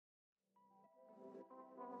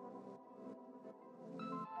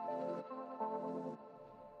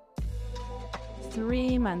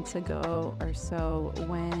3 months ago or so,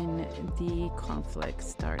 when the conflict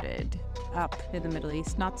started up in the Middle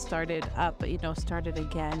East, not started up, but started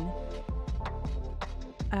again,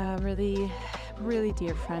 a really, really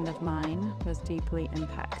dear friend of mine was deeply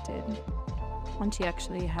impacted. And she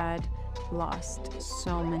actually had lost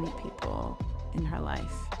so many people in her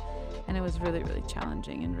life. And it was really, really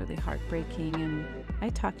challenging and really heartbreaking. And I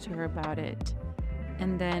talked to her about it.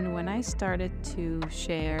 And then when I started to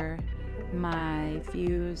share my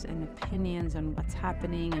views and opinions on what's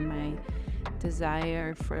happening and my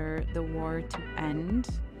desire for the war to end,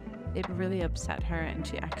 it really upset her, and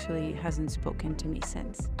she actually hasn't spoken to me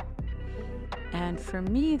since. And for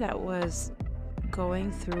me, that was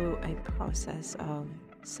going through a process of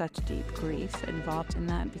such deep grief involved in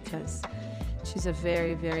that, because she's a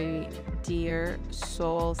very, very dear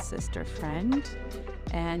soul sister friend,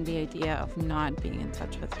 and the idea of not being in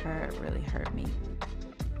touch with her really hurt me.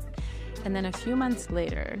 And then a few months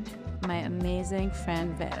later, my amazing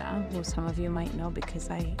friend Vera, who some of you might know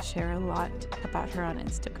because I share a lot about her on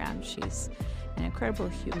Instagram. She's an incredible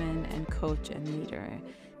human and coach and leader.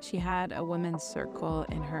 She had a women's circle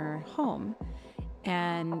in her home,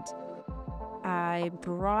 and I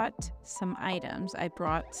brought some items. I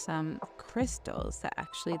brought some crystals that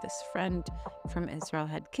actually this friend from Israel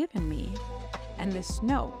had given me, and this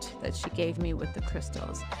note that she gave me with the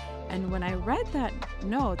crystals. And when I read that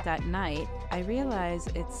note that night, I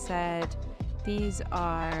realized it said, "These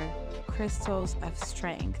are crystals of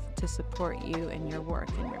strength to support you in your work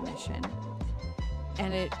and your mission."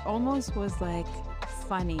 And it almost was like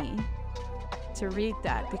funny to read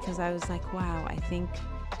that, because I was like, wow, I think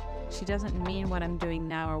she doesn't mean what I'm doing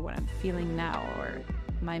now or what I'm feeling now or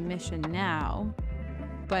my mission now,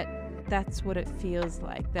 but that's what it feels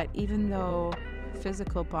like. That even though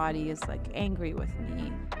physical body is like angry with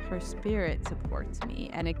me, her spirit supports me.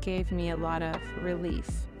 And it gave me a lot of relief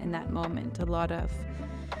in that moment, a lot of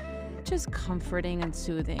just comforting and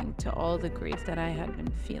soothing to all the grief that I had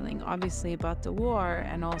been feeling, obviously about the war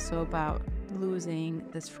and also about losing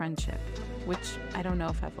this friendship, which I don't know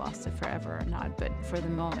if I've lost it forever or not, but for the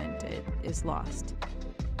moment it is lost.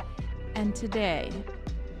 And today,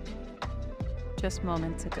 just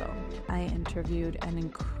moments ago, I interviewed an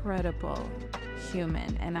incredible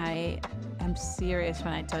human, and I am serious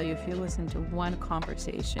when I tell you, if you listen to one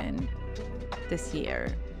conversation this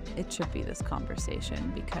year, it should be this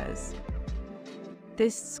conversation, because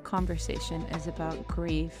this conversation is about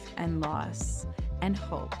grief and loss and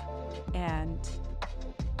hope and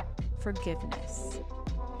forgiveness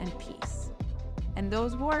and peace. And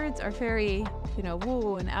those words are very,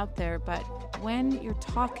 woo and out there, but when you're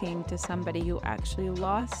talking to somebody who actually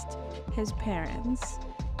lost his parents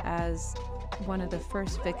as one of the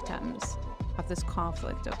first victims of this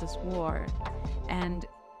conflict, of this war, and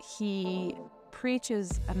he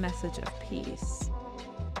preaches a message of peace,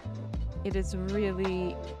 it's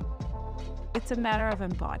a matter of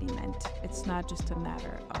embodiment. It's not just a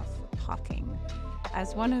matter of talking.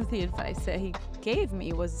 As one of the advice that he gave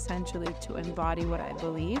me was essentially to embody what I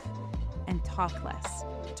believe and talk less,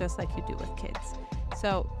 just like you do with kids.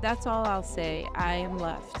 So that's all I'll say. I am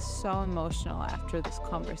left so emotional after this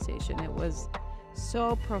conversation. It was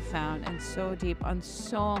so profound and so deep on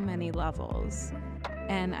so many levels.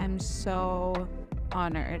 And I'm so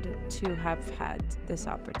honored to have had this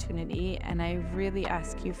opportunity. And I really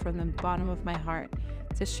ask you from the bottom of my heart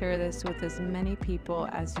to share this with as many people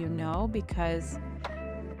as you know, because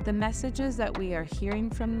the messages that we are hearing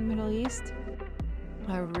from the Middle East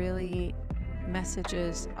are really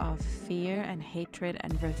messages of fear and hatred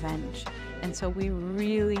and revenge. And so we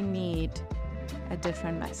really need a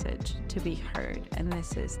different message to be heard. And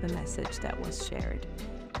this is the message that was shared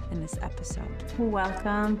in this episode.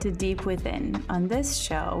 Welcome to Deep Within. On this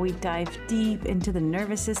show, we dive deep into the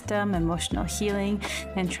nervous system, emotional healing,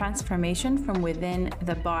 and transformation from within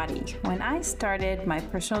the body. When I started my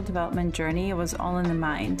personal development journey, it was all in the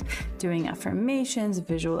mind, doing affirmations,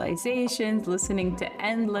 visualizations, listening to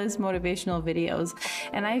endless motivational videos.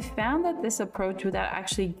 And I found that this approach, without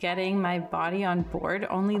actually getting my body on board,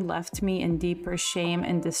 only left me in deeper shame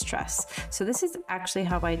and distress. So this is actually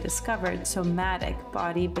how I discovered somatic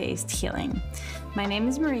body-based healing. My name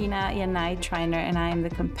is Marina Yanai Treiner, and I am the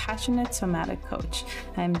Compassionate Somatic Coach.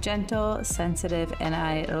 I'm gentle, sensitive, and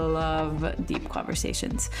I love deep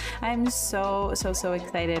conversations. I'm so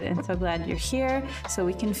excited and so glad you're here, so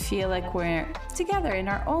we can feel like we're together in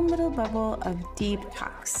our own little bubble of deep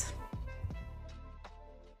talks.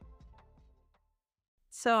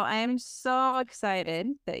 So I am so excited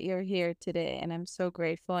that you're here today, and I'm so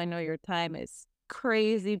grateful. I know your time is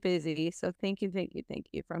crazy busy, so thank you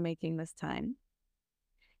for making this time.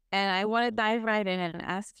 And I want to dive right in and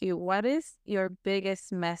ask you, what is your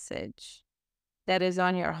biggest message that is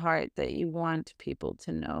on your heart that you want people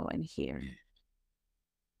to know and hear?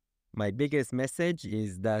 My biggest message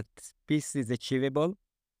is that peace is achievable,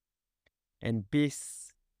 and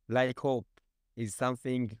peace, like hope, is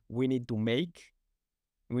something we need to make,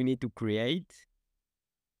 we need to create.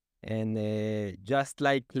 And just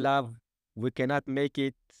like love, we cannot make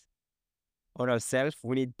it on ourselves,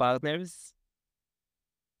 we need partners.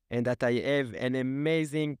 And that I have an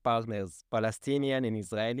amazing partners, Palestinian and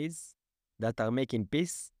Israelis, that are making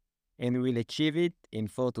peace, and will achieve it in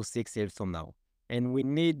 4 to 6 years from now. And we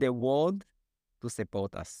need the world to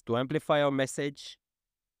support us, to amplify our message,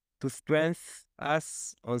 to strengthen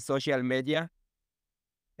us on social media,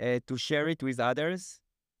 to share it with others,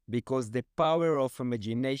 because the power of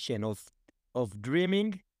imagination, of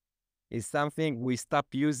dreaming, is something we stop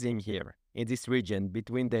using here in this region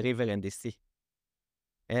between the river and the sea.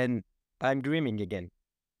 And I'm dreaming again.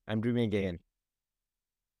 I'm dreaming again.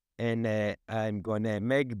 And I'm going to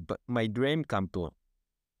make my dream come true.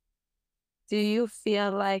 Do you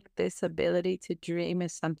feel like this ability to dream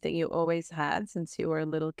is something you always had since you were a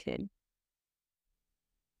little kid?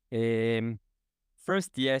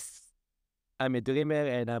 First, yes, I'm a dreamer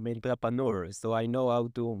and I'm an entrepreneur, so I know how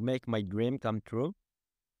to make my dream come true.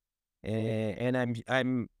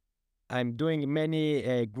 And I'm doing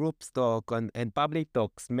many groups talk and public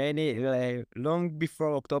talks, many long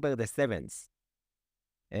before October the 7th.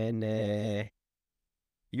 And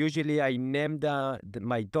usually I name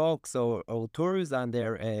my talks or tours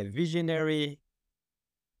under visionary,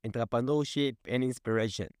 entrepreneurship, and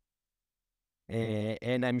inspiration.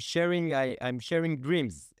 And I'm sharing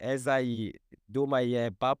dreams as I do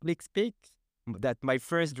my public speak. That my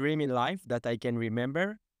first dream in life that I can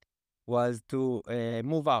remember was to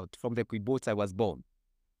move out from the kibbutz I was born.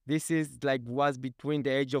 This is was between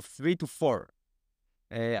the age of 3 to 4.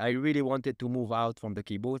 I really wanted to move out from the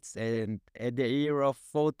kibbutz, and at the year of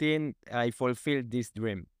 14, I fulfilled this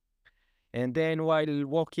dream. And then while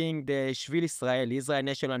walking the Shvil Israel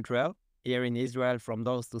National Trail here in Israel from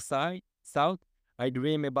north to south, I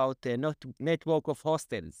dream about a network of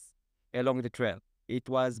hostels along the trail. It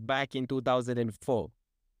was back in 2004.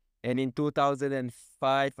 And in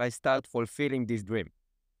 2005, I started fulfilling this dream.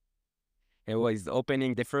 I was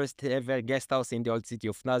opening the first ever guest house in the old city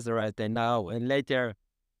of Nazareth, and later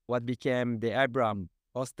what became the Abraham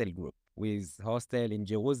Hostel Group, with hostel in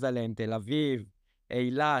Jerusalem, Tel Aviv,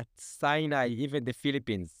 Eilat, Sinai, even the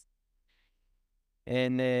Philippines.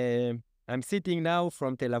 And I'm sitting now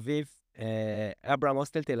from Tel Aviv, Abraham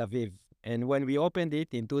Hostel Tel Aviv. And when we opened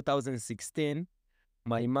it in 2016,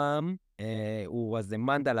 my mom, who was a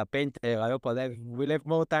mandala painter, I hope we'll have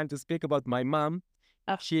more time to speak about my mom.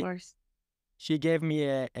 Of course. She gave me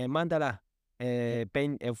a mandala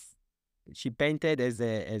she painted as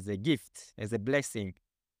a gift, as a blessing.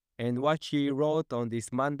 And what she wrote on this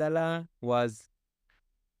mandala was,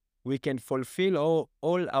 we can fulfill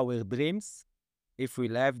all our dreams if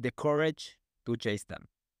we'll have the courage to chase them.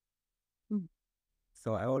 Mm.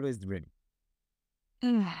 So I always dream.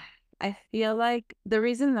 I feel like the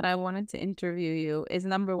reason that I wanted to interview you is,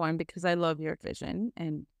 number one, because I love your vision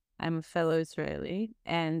and I'm a fellow Israeli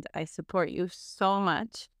and I support you so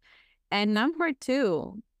much. And number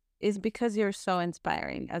two is because you're so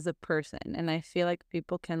inspiring as a person. And I feel like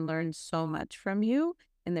people can learn so much from you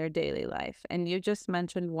in their daily life. And you just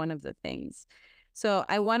mentioned one of the things. So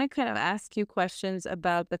I want to kind of ask you questions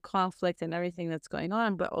about the conflict and everything that's going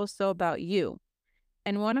on, but also about you.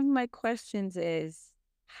 And one of my questions is,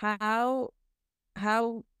 how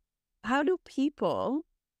do people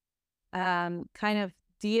kind of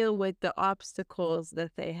deal with the obstacles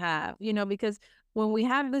that they have? You know, because when we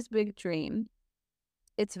have this big dream,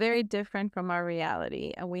 it's very different from our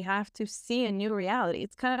reality, and we have to see a new reality.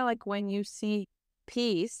 It's kind of like when you see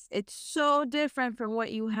peace, it's so different from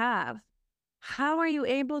what you have. How are you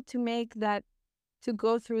able to make that, to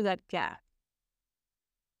go through that gap?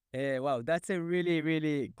 Wow, that's a really,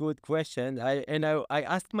 really good question. I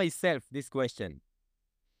asked myself this question.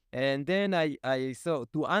 And then so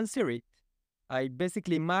to answer it, I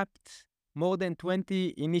basically mapped more than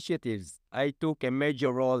 20 initiatives I took a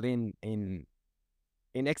major role in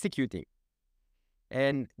executing.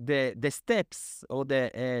 And the steps or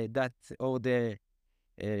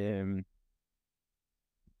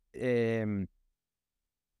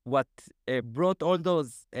what brought all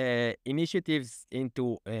those initiatives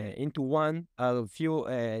into one are a few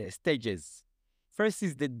stages. First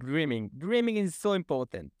is the dreaming. Dreaming is so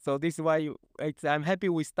important. So this is why I'm happy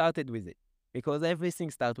we started with it, because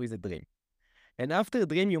everything starts with a dream. And after a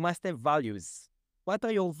dream, you must have values. What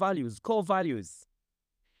are your values? Core values.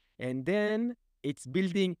 And then it's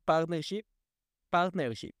building partnership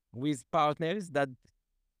with partners that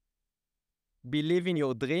believe in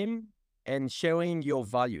your dream and sharing your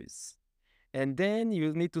values. And then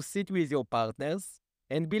you need to sit with your partners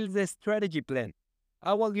and build a strategy plan.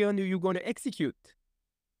 How are you going to execute?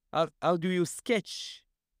 How do you sketch?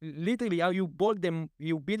 Literally, how you build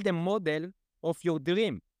a model of your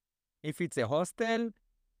dream. If it's a hostel,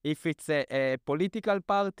 if it's a political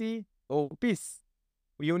party or peace,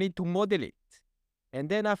 you need to model it. And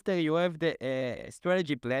then after you have the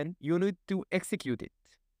strategy plan, you need to execute it.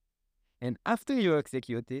 And after you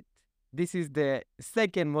execute it, this is the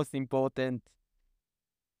second most important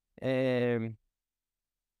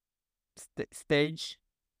stage.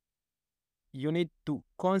 You need to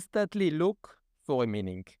constantly look for a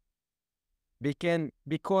meaning.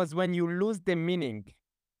 Because when you lose the meaning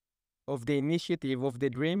of the initiative of the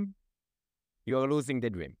dream, you are losing the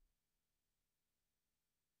dream.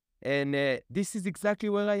 And this is exactly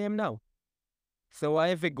where I am now. So I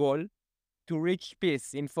have a goal to reach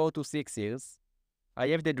peace in 4 to 6 years. I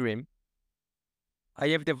have the dream. I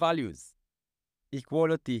have the values: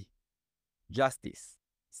 equality, justice,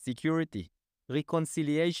 security,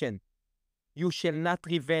 reconciliation. You shall not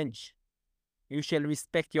revenge. You shall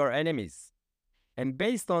respect your enemies. And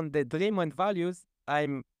based on the dream and values,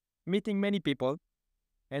 I'm meeting many people,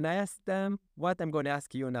 and I ask them what I'm going to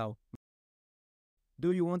ask you now.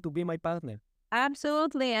 Do you want to be my partner?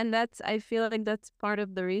 Absolutely. And I feel like that's part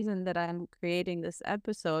of the reason that I'm creating this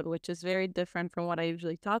episode, which is very different from what I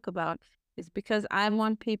usually talk about, is because I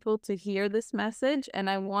want people to hear this message, and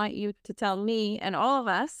I want you to tell me and all of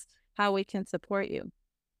us how we can support you.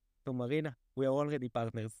 So Marina, we are already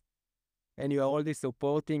partners, and you are already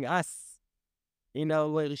supporting us in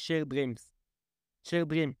our shared dream.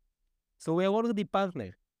 So we are already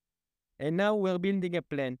partners, and now we're building a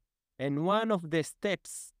plan. And one of the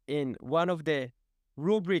steps in one of the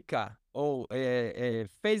rubrica or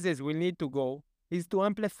phases we need to go is to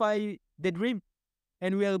amplify the dream.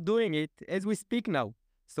 And we are doing it as we speak now.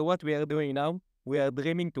 So what we are doing now, we are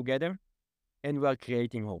dreaming together, and we are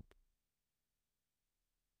creating hope.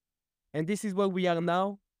 And this is where we are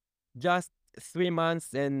now, just 3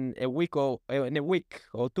 months and a week or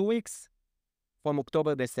 2 weeks from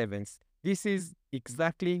October the 7th. This is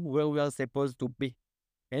exactly where we are supposed to be.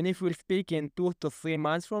 And if we speak in 2 to 3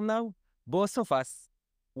 months from now, both of us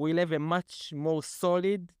will have a much more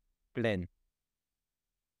solid plan.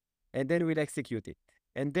 And then we'll execute it.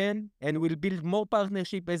 And we'll build more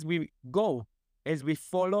partnership as we go, as we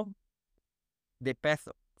follow the path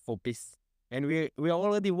for peace. And we are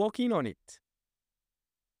already working on it.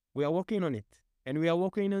 We are working on it. And we are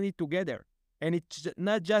working on it together. And it's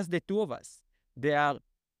not just the two of us. There are,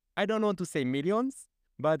 I don't want to say millions,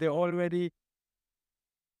 but there are already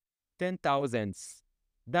 10,000s,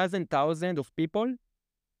 dozen thousands of people,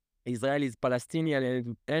 Israelis,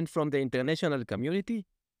 Palestinians, and from the international community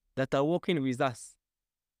that are working with us.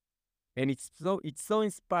 And it's so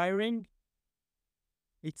inspiring.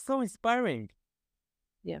 It's so inspiring.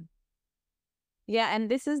 Yeah. Yeah, and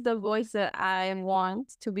this is the voice that I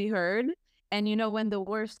want to be heard. And when the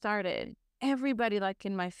war started, everybody like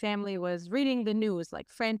in my family was reading the news like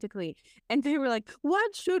frantically, and they were like,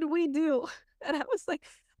 what should we do? And I was like,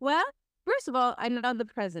 well, first of all, I'm not the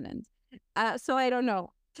president, so I don't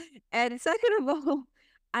know. And second of all,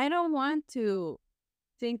 I don't want to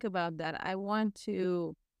think about that. I want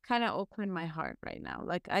to kind of open my heart right now.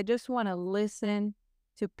 Like, I just want to listen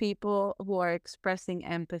to people who are expressing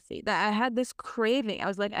empathy. That I had this craving. I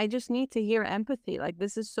was like, I just need to hear empathy. Like,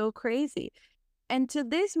 this is so crazy. And to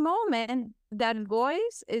this moment, that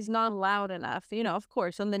voice is not loud enough, of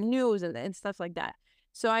course, on the news and stuff like that.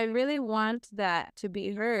 So I really want that to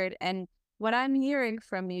be heard. And what I'm hearing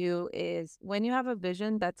from you is when you have a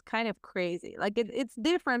vision that's kind of crazy, like it's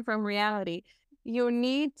different from reality, you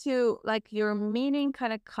need to, like, your meaning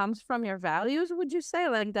kind of comes from your values, would you say?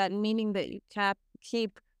 Like that meaning that you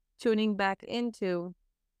keep tuning back into.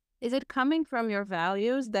 Is it coming from your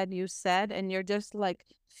values that you said and you're just like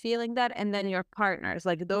feeling that? And then your partners,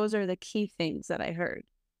 like those are the key things that I heard.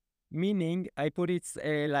 Meaning, I put it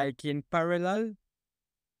like in parallel.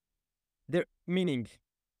 The meaning,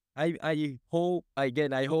 I hope,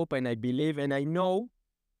 again, I hope and I believe and I know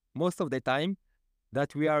most of the time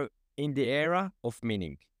that we are in the era of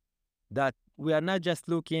meaning. That we are not just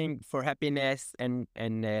looking for happiness and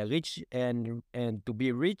rich and to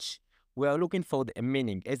be rich. We are looking for the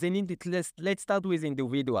meaning. As an let's start with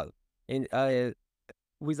individual,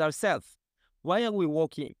 with ourselves. Why are we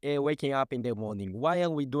waking up in the morning? Why are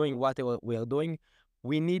we doing what we are doing?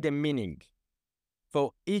 We need a meaning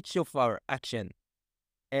for each of our action.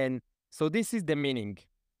 And so this is the meaning.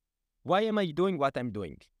 Why am I doing what I'm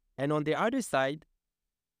doing? And on the other side,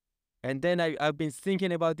 and then I've been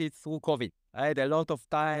thinking about it through COVID. I had a lot of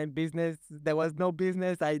time, business, there was no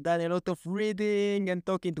business. I done a lot of reading and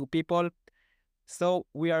talking to people. So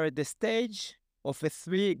we are at the stage of a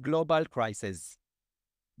three global crises: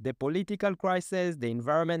 the political crisis, the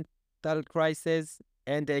environmental crisis,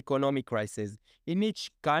 and the economic crisis. In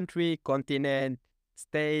each country, continent,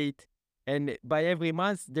 state, and by every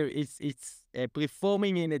month, it's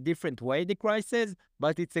performing in a different way, the crisis,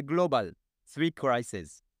 but it's a global three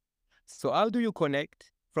crises. So how do you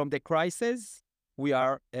connect from the crisis we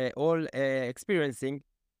are all experiencing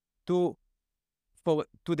to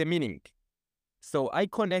to the meaning? So I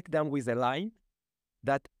connect them with a line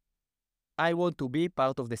that I want to be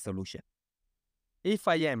part of the solution. If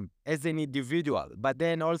I am as an individual, but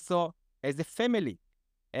then also as a family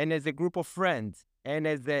and as a group of friends and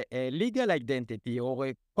as a legal identity or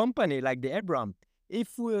a company like the Abraham,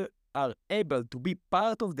 if we are able to be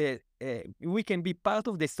part of we can be part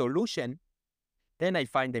of the solution, then I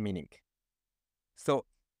find the meaning. So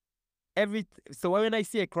so when I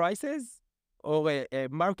see a crisis or a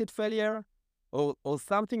market failure or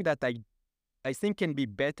something that I think can be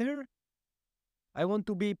better, I want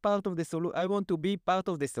to be part of the solution. I want to be part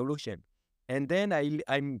of the solution, and then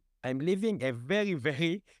I'm living a very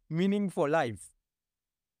very meaningful life,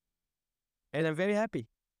 and I'm very happy.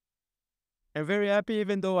 I'm very happy,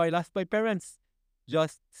 even though I lost my parents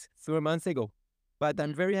just 3 months ago, but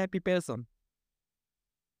I'm a very happy person.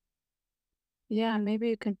 Yeah, maybe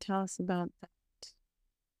you can tell us about that.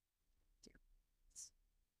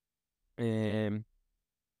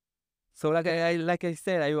 So like I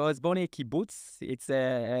said, I was born in a kibbutz. It's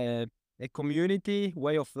a community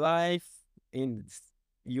way of life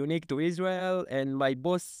unique to Israel. And my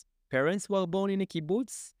boss' parents were born in a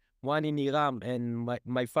kibbutz, one in Iram, and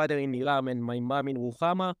my father in Iram, and my mom in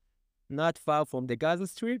Ruchama, not far from the Gaza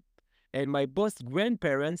Strip. And my boss'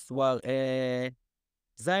 grandparents were a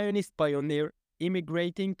Zionist pioneer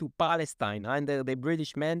immigrating to Palestine under the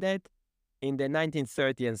British mandate in the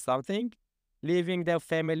 1930s and something, leaving their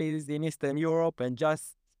families in Eastern Europe and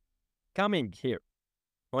just coming here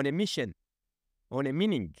on a mission, on a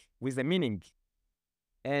meaning, with a meaning.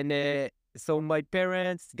 And so my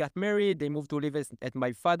parents got married. They moved to live at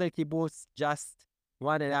my father kibbutz, just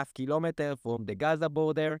 1.5 kilometers from the Gaza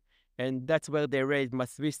border. And that's where they raised my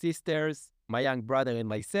three sisters, my young brother and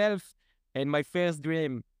myself. And my first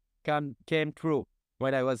dream came true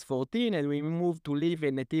when I was 14, and we moved to live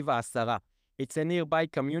in Netiv HaAsara. It's a nearby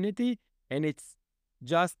community, and it's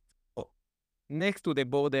just next to the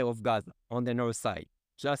border of Gaza on the north side.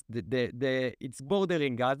 Just it's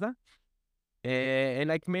bordering Gaza. And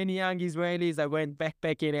like many young Israelis, I went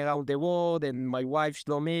backpacking around the world, and my wife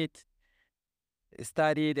Shlomit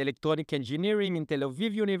studied electronic engineering in Tel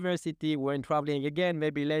Aviv University. We went traveling again,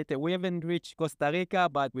 maybe later. We haven't reached Costa Rica,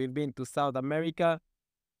 but we've been to South America.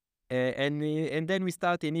 And then we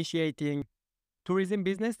start initiating tourism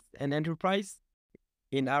business and enterprise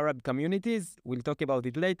in Arab communities. We'll talk about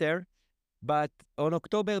it later. But on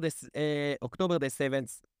October the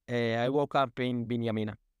 7th, I woke up in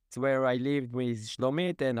Binyamina. It's where I lived with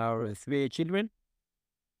Shlomit and our 3 children.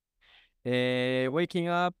 Waking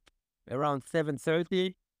up around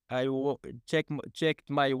 7:30, I checked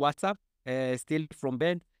my WhatsApp, still from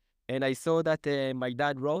bed, and I saw that my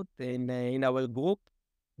dad wrote in our group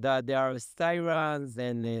that there are sirens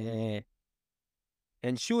and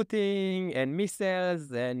shooting and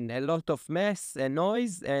missiles and a lot of mess and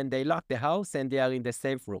noise, and they locked the house and they are in the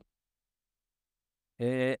safe room.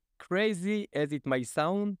 Crazy as it might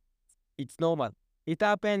sound, it's normal. It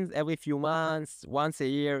happens every few months, once a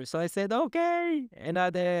year. So I said, okay,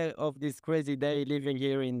 another of this crazy day living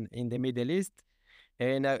here in the Middle East.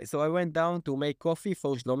 And so I went down to make coffee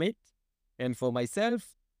for Shlomit and for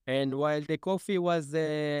myself. And while the coffee was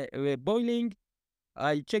boiling,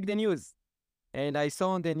 I checked the news. And I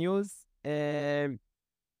saw on the news that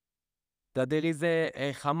there is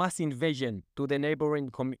a Hamas invasion to the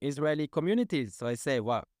neighboring Israeli communities. So I say,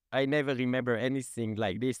 wow, I never remember anything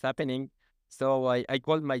like this happening. So I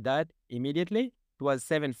called my dad immediately. It was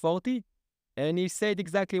 7:40, and he said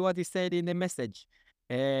exactly what he said in the message.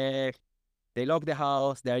 They locked the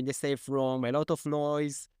house. They're in the safe room. A lot of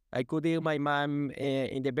noise. I could hear my mom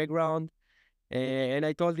in the background. And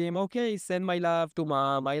I told him, okay, send my love to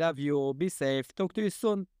mom. I love you. Be safe. Talk to you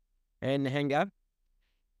soon. And hang up.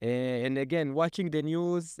 And again, watching the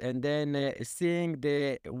news and then seeing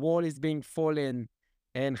the wall is being fallen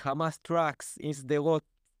and Hamas trucks in Sderot.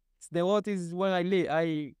 Sderot is where I live.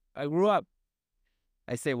 I grew up.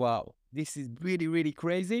 I say, wow, this is really, really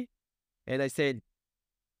crazy. And I said,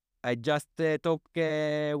 I just talked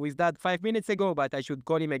with Dad 5 minutes ago, but I should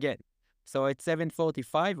call him again. So at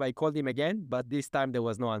 7:45, I called him again, but this time there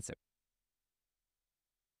was no answer.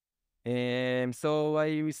 So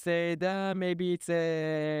I said, maybe it's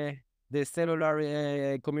the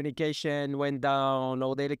cellular communication went down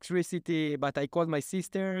or the electricity, but I called my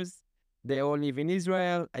sisters. They all live in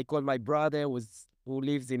Israel. I called my brother who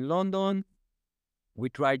lives in London. We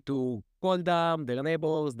tried to call them, their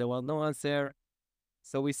neighbors. There was no answer.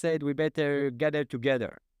 So we said we better gather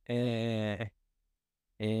together to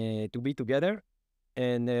be together.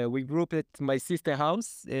 And we grouped at my sister's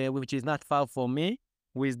house, which is not far from me,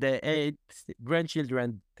 with the 8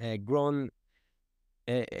 grandchildren, grown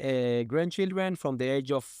grandchildren from the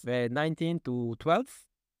age of 19 to 12.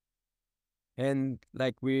 And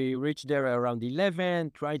like we reached there around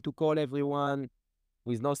 11, trying to call everyone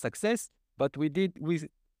with no success. But we did with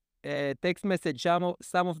text message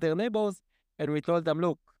some of their neighbors, and we told them,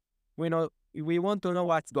 look, we want to know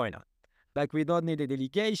what's going on. Like, we don't need a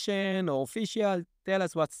delegation or official. Tell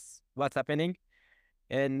us what's happening.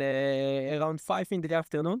 And around 5 in the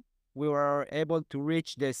afternoon, we were able to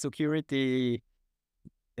reach the security,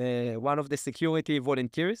 one of the security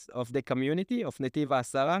volunteers of the community of Netiv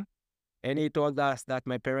Asara. And he told us that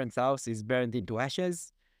my parents' house is burned into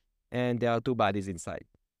ashes and there are 2 bodies inside.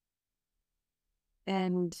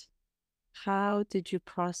 And how did you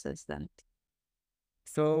process that?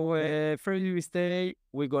 So first we say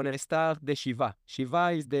we're going to start the Shiva.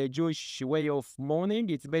 Shiva is the Jewish way of mourning.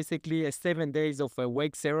 It's basically a 7 days of a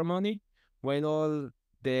wake ceremony when all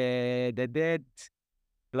the dead,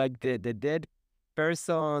 like the dead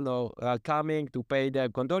person are coming to pay their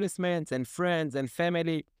condolences, and friends and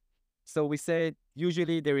family. So we said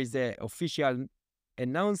usually there is an official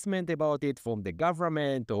announcement about it from the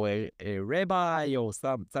government or a rabbi or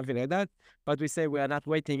something like that. But we say we are not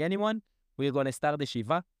waiting anyone. We're going to start the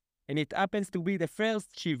Shiva. And it happens to be the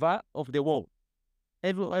first Shiva of the war.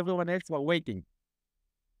 Everyone else were waiting.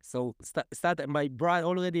 So my brother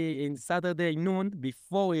already in Saturday noon,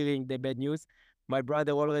 before hearing the bad news, my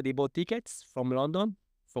brother already bought tickets from London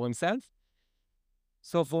for himself.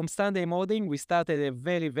 So from Sunday morning, we started a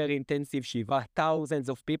very, very intensive Shiva. Thousands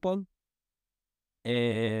of people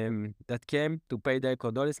that came to pay their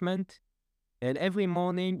condolences. And every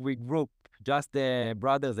morning we group just the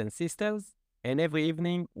brothers and sisters, and every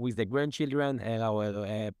evening with the grandchildren and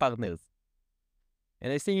our partners.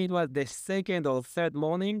 And I think it was the second or third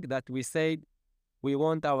morning that we said we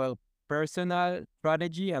want our personal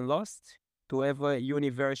tragedy and loss to have a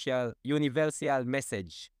universal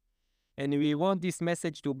message. And we want this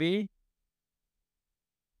message to be,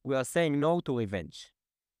 we are saying no to revenge.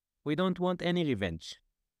 We don't want any revenge.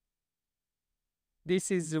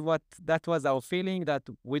 This is that was our feeling, that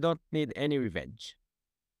we don't need any revenge.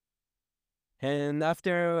 And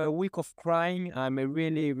after a week of crying, I'm a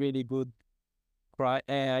really, really good cry.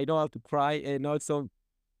 I know how to cry and also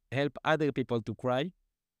help other people to cry.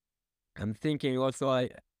 I'm thinking also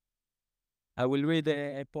I will read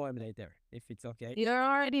a poem later, if it's okay. You're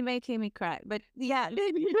already making me cry, but yeah,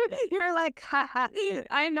 you're like, haha,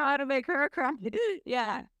 I know how to make her cry.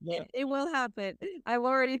 Yeah, it will happen. I'm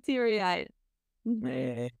already teary-eyed.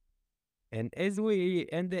 And as we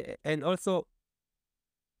and also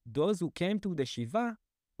those who came to the Shiva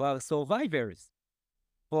were survivors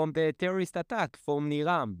from the terrorist attack, from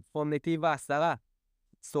Niram, from Netiv Asara.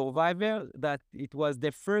 Survivor that it was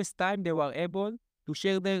the first time they were able to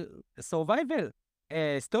share their survival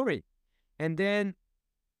story. And then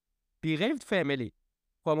bereaved family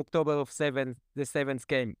from October of the 7th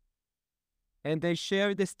came. And they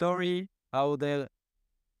shared the story how their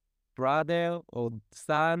brother or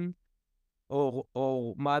son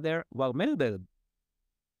or mother were murdered.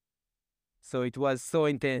 So it was so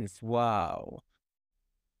intense. Wow.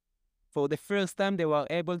 For the first time, they were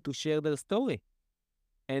able to share their story.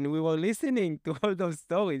 And we were listening to all those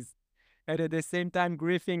stories, and at the same time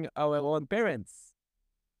grieving our own parents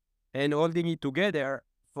and holding it together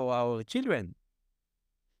for our children.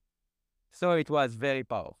 So it was very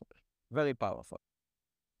powerful, very powerful.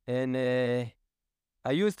 And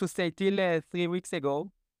I used to say till 3 weeks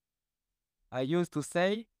ago, I used to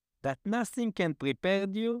say that nothing can prepare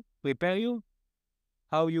you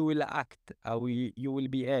how you will act, how you will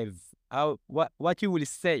behave, what you will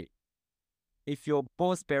say if your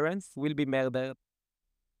both parents will be murdered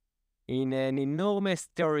in an enormous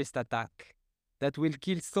terrorist attack that will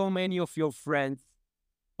kill so many of your friends,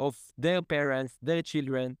 of their parents, their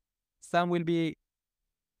children. Some will be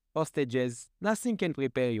hostages. Nothing can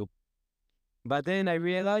prepare you. But then I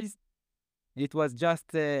realized it was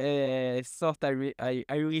just a thought I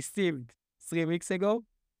received 3 weeks ago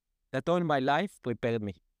that all my life prepared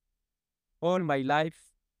me. all my life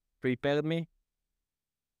prepared me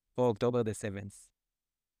for October the 7th.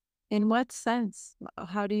 In what sense?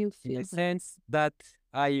 How do you In feel? the sense that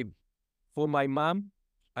for my mom,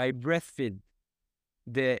 I breastfeed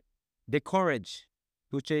the courage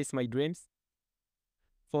to chase my dreams.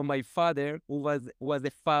 For my father, who was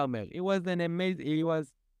a farmer, he was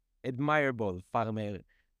admirable farmer,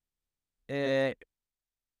 uh,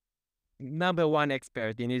 number one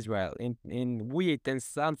expert in Israel in wheat and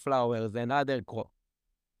sunflowers and other crops.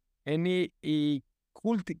 And he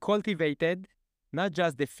cultivated not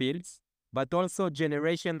just the fields, but also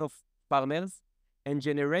generation of farmers and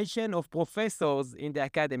generation of professors in the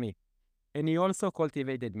academy. And he also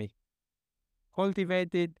cultivated me,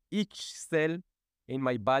 cultivated each cell in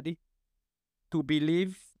my body to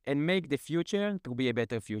believe and make the future to be a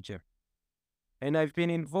better future. And I've been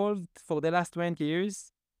involved for the last 20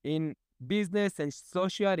 years in business and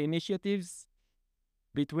social initiatives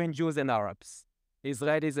between Jews and Arabs,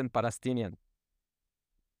 Israelis and Palestinians.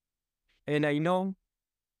 And I know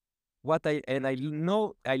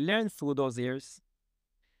I learned through those years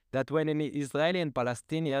that when an Israeli and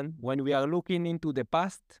Palestinian, when we are looking into the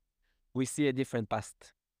past, we see a different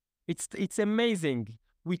past. It's amazing.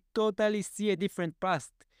 We totally see a different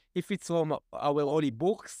past. If it's from our holy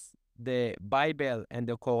books, the Bible and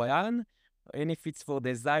the Quran, and if it's for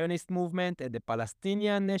the Zionist movement and the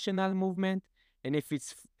Palestinian national movement, and if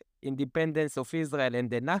it's independence of Israel and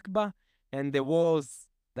the Nakba and the wars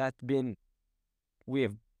that we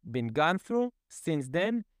have been gone through since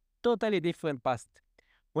then, totally different past.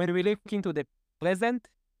 When we look into the present,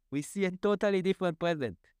 we see a totally different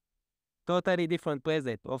present. Totally different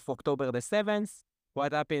present of October the 7th,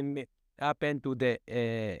 what happened to the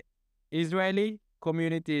Israeli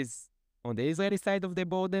communities on the Israeli side of the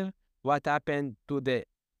border, what happened to the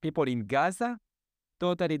people in Gaza,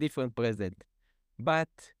 totally different present. But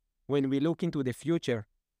when we look into the future,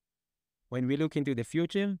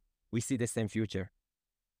 we see the same future.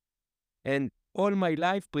 And all my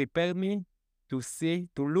life prepared me to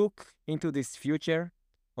look into this future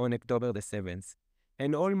on October the 7th.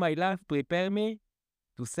 And all my life prepared me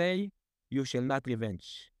to say, you shall not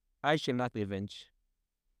revenge. I shall not revenge.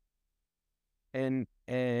 And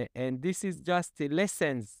this is just the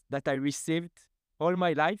lessons that I received all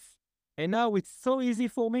my life. And now it's so easy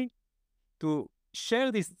for me to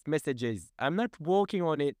share these messages. I'm not working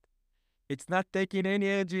on it. It's not taking any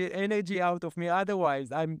energy out of me.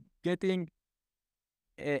 Otherwise, I'm getting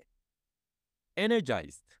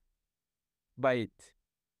energized by it.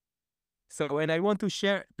 So when I want to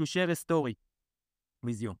share a story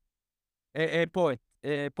with you, a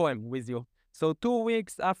poem with you. So 2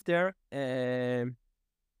 weeks after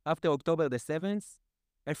October the 7th,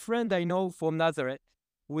 a friend I know from Nazareth,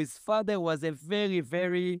 whose father was a very,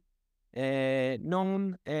 very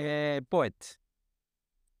known poet.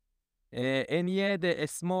 And he had a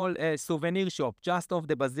small souvenir shop just off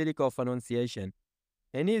the Basilica of Annunciation.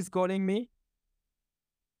 And he's calling me,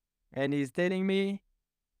 and he's telling me,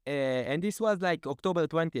 and this was like October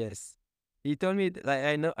 20th. He told me,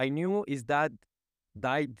 I knew his dad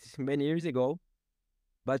died many years ago,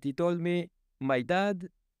 but he told me, my dad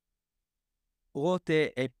wrote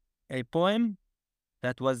a poem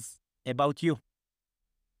that was about you.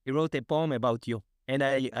 He wrote a poem about you, and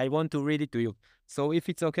I want to read it to you. So if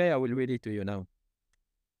it's okay, I will read it to you now.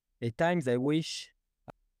 At times I wish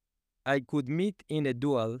I could meet in a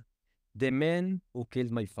duel the man who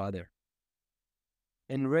killed my father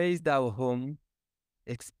and raised our home,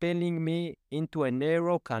 expelling me into a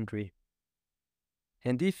narrow country.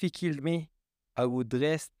 And if he killed me, I would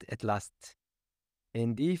rest at last.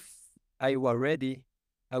 And if I were ready,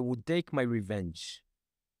 I would take my revenge.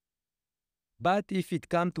 But if it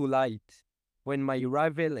come to light, when my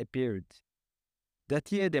rival appeared, that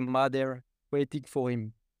he had a mother waiting for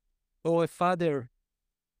him, or a father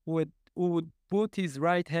who would put his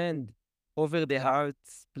right hand over the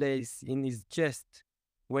heart's place in his chest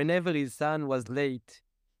whenever his son was late,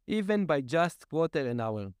 even by just quarter an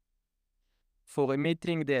hour, for a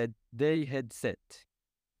meeting that they had set,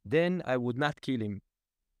 then I would not kill him,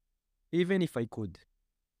 even if I could.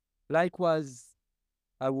 Likewise,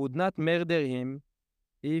 I would not murder him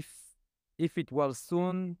if it were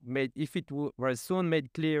soon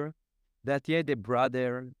made clear that he had a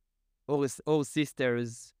brother or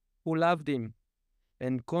sisters who loved him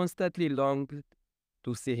and constantly longed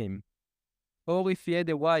to see him, or if he had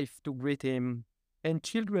a wife to greet him and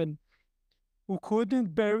children who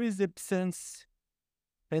couldn't bear his absence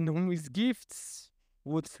and whose gifts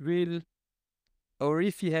would thrill, or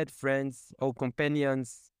if he had friends or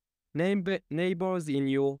companions, neighbors he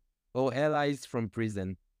knew, or allies from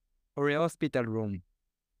prison or a hospital room,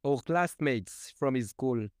 or classmates from his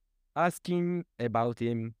school asking about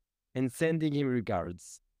him and sending him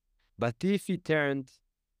regards. But if he turned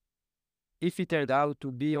out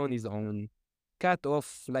to be on his own, cut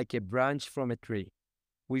off like a branch from a tree,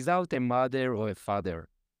 without a mother or a father,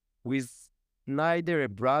 with neither a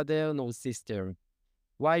brother nor sister,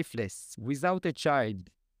 wifeless, without a child,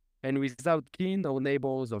 and without kin or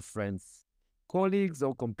neighbors or friends, colleagues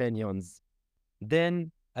or companions,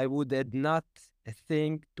 then I would add not a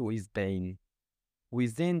thing to his pain.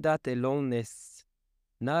 Within that aloneness,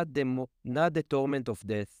 not the torment of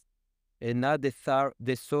death, and not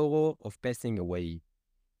the sorrow of passing away.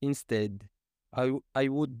 Instead, I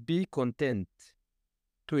would be content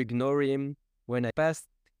to ignore him when I passed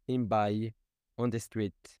him by on the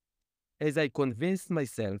street, as I convinced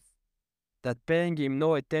myself that paying him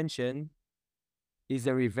no attention is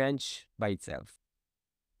a revenge by itself.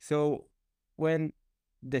 So when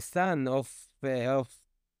the son of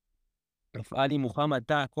Ali Muhammad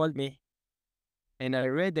Ta called me, and I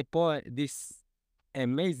read the poem, this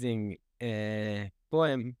amazing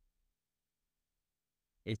poem,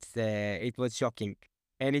 it was shocking,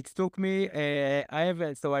 and it took me. I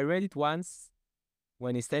haven't so I read it once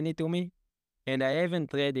when he sent it to me, and I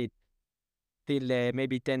haven't read it till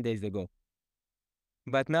maybe 10 days ago.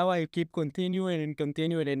 But now I keep continuing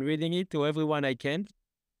and reading it to everyone I can,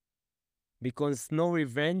 because no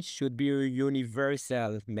revenge should be a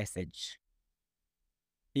universal message.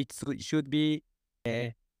 It should be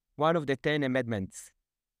one of the 10 amendments.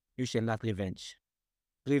 You shall not revenge.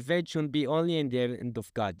 Revenge should be only in the hand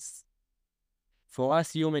of gods. For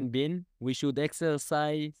us human beings, we should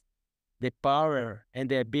exercise the power and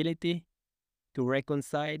the ability to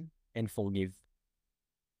reconcile and forgive.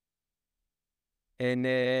 And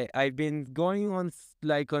I've been going on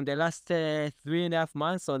like on the last 3.5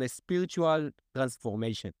 months on a spiritual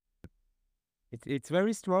transformation. It's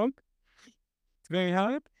very strong. It's very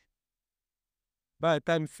hard. But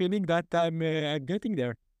I'm feeling that I'm getting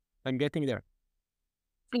there. I'm getting there.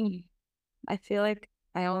 I feel like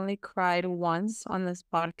I only cried once on this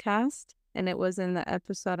podcast, and it was in the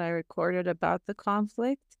episode I recorded about the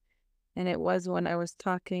conflict. And it was when I was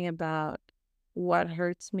talking about what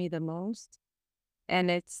hurts me the most. And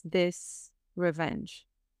it's this revenge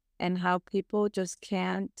and how people just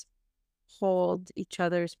can't hold each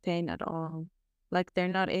other's pain at all. Like they're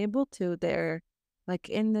not able to. They're like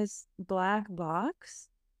in this black box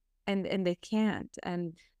and they can't.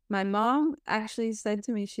 And my mom actually said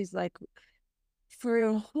to me, she's like, for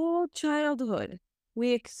your whole childhood,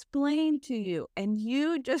 we explained to you and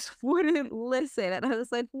you just wouldn't listen. And I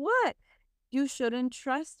was like, what? You shouldn't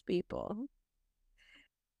trust people.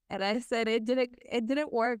 And I said, it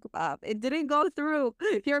didn't work, Bob. It didn't go through.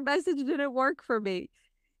 Your message didn't work for me.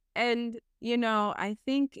 And, I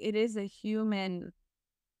think it is a human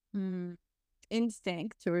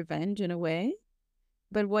instinct to revenge in a way.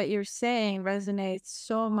 But what you're saying resonates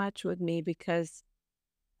so much with me because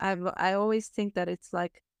I always think that it's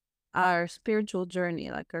like our spiritual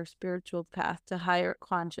journey, like our spiritual path to higher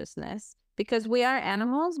consciousness. Because we are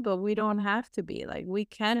animals, but we don't have to be. Like we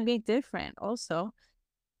can be different also.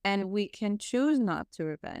 And we can choose not to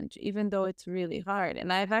revenge, even though it's really hard.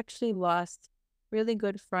 And I've actually lost really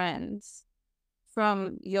good friends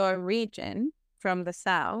from your region, from the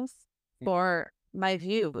South, for my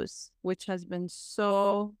views, which has been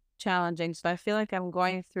so challenging. So I feel like I'm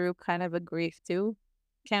going through kind of a grief too.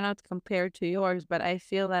 Cannot compare to yours, but I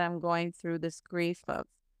feel that I'm going through this grief of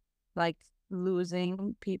like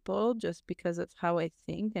losing people just because of how I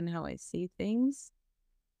think and how I see things.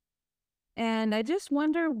 And I just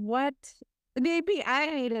wonder what maybe I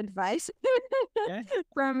need advice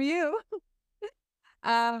from you.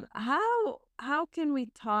 How can we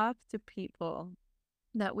talk to people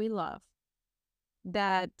that we love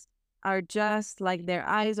that are just like their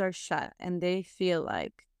eyes are shut and they feel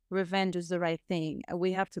like revenge is the right thing and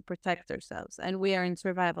we have to protect ourselves and we are in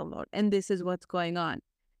survival mode and this is what's going on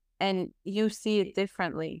and you see it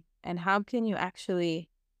differently, and how can you actually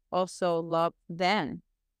also love them?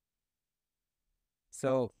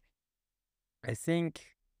 So I think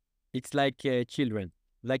it's like children,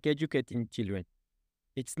 like educating children.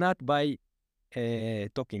 It's not by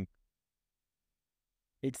talking.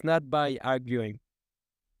 It's not by arguing.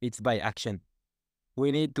 It's by action.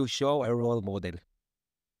 We need to show a role model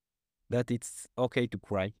that it's okay to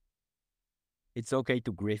cry. It's okay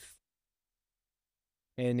to grieve.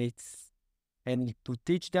 And to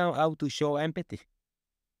teach them how to show empathy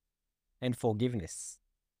and forgiveness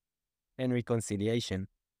and reconciliation.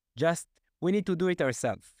 Just, we need to do it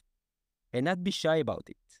ourselves and not be shy about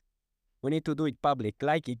it. We need to do it public,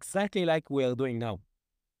 like exactly like we are doing now.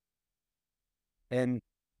 And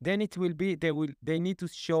then it will be they need to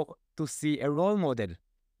see a role model.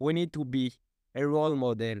 We need to be a role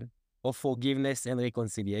model of forgiveness and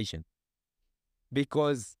reconciliation,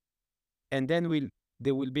 because and then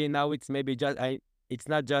there will be, now it's maybe just it's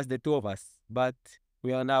not just the two of us, but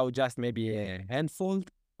we are now just maybe a handful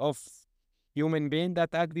of human beings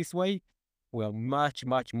that act this way. We are much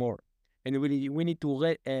more, and we need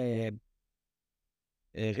to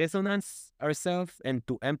resonance ourselves and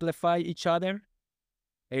to amplify each other.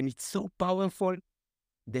 And it's so powerful.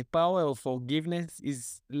 The power of forgiveness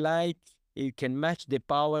is like it can match the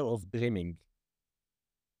power of dreaming.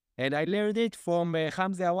 And I learned it from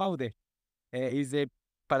Hamza Awaude. He's a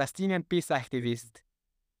Palestinian peace activist.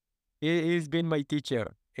 He's been my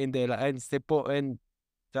teacher in the and support and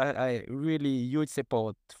really huge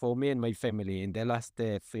support for me and my family in the last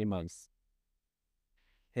 3 months.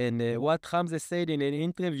 And what Hamza said in an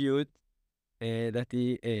interview that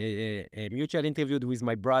he a mutual interview with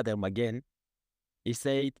my brother Magen, he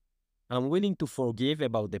said, "I'm willing to forgive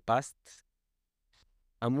about the past.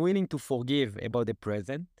 I'm willing to forgive about the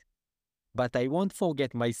present, but I won't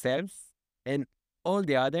forget myself and all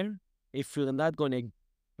the other if we're not gonna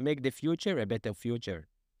make the future a better future."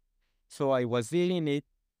 So I was hearing it,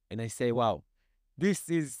 and I say, "Wow, this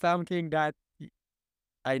is something that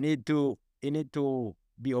it need to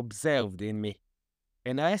be observed in me."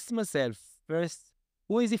 And I asked myself first,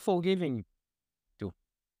 who is he forgiving to?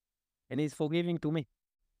 And he's forgiving to me.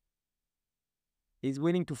 He's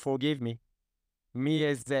willing to forgive me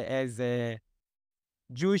as a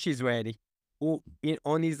Jewish Israeli who,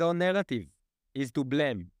 on his own narrative, is to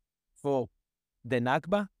blame for the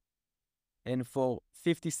Nakba and for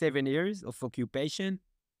 57 years of occupation,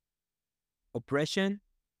 oppression,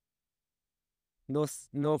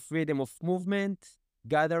 no freedom of movement,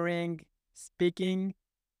 gathering, speaking,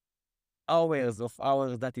 hours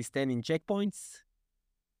that he stand in checkpoints,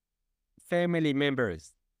 family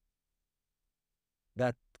members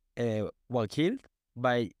that were killed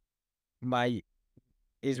by my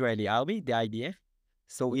Israeli army, the IDF.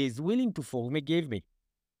 So he is willing to forgive me,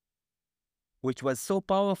 which was so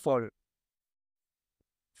powerful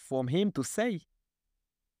from him to say.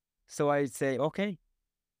 So I say, okay,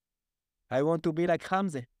 I want to be like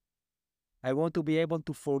Hamza. I want to be able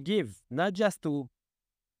to forgive, not just to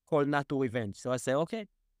call not to revenge. So I say, okay,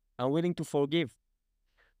 I'm willing to forgive.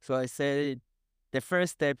 So I said, the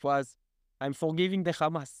first step was, I'm forgiving the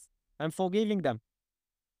Hamas. I'm forgiving them.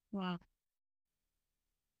 Wow.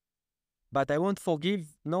 But I won't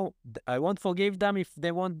forgive them if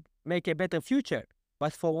they won't make a better future.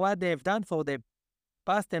 But for what they've done for the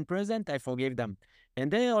past and present, I forgive them. And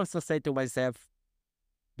then I also say to myself,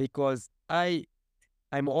 because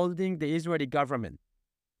I'm holding the Israeli government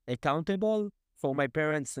accountable for my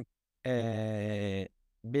parents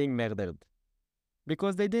being murdered.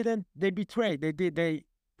 Because they betrayed, they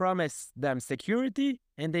promised them security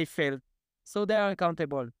and they failed. So they are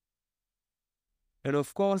accountable. And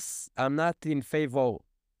of course, I'm not in favor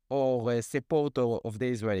or a supporter of the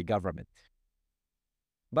Israeli government.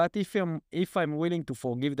 But if I'm willing to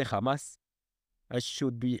forgive the Hamas, I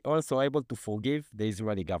should be also able to forgive the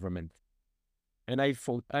Israeli government. And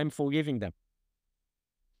I'm forgiving them.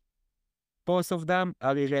 Both of them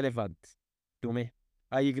are irrelevant to me.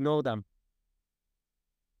 I ignore them.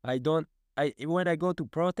 When I go to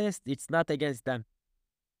protest, it's not against them.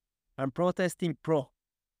 I'm protesting pro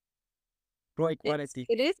equality.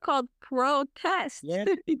 It is called protest. Yes,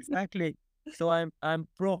 exactly. So I'm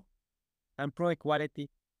pro equality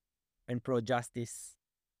and pro justice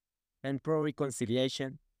and pro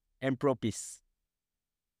reconciliation and pro peace.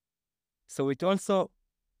 So it also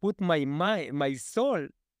put my soul,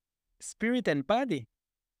 spirit and body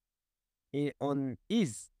on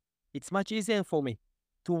ease. It's much easier for me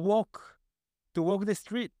to walk the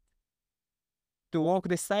street, to walk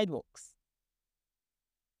the sidewalks,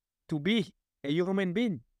 to be a human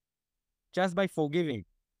being just by forgiving.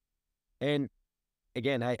 And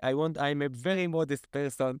again, I'm a very modest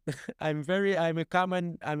person. I'm a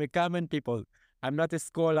common people. I'm not a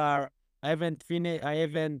scholar. I haven't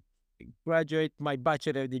graduated my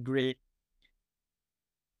bachelor degree.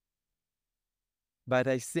 But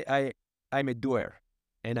I'm a doer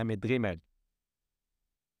and I'm a dreamer.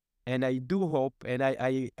 And I do hope, and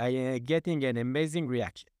I am getting an amazing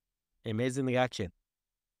reaction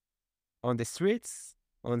on the streets,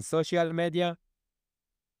 on social media,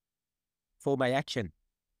 for my action.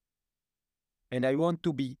 And I want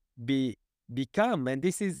to become, and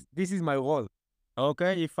this is my role.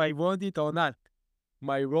 Okay, if I want it or not,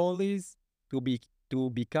 my role is to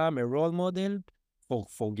become a role model for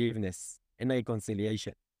forgiveness and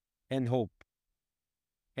reconciliation and hope.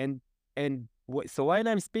 And And so when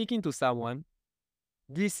I'm speaking to someone,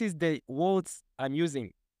 this is the words I'm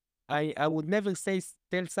using. I would never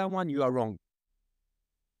tell someone you are wrong,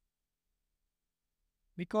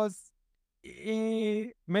 because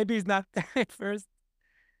maybe it's not at first.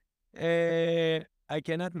 I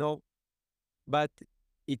cannot know, but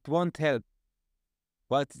it won't help.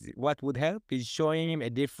 What would help is showing him a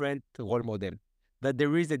different role model, that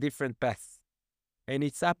there is a different path, and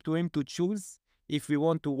it's up to him to choose if we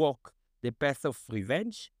want to walk the path of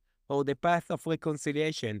revenge or the path of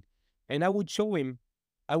reconciliation. And I would show him.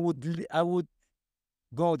 I would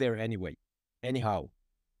go there anyway, anyhow,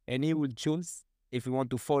 and he will choose if he want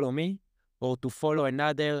to follow me or to follow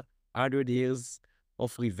another 100 years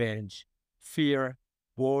of revenge, fear,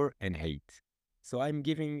 war, and hate. So I'm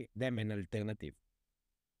giving them an alternative.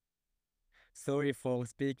 Sorry for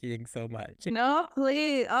speaking so much. No,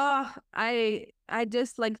 please. Oh, I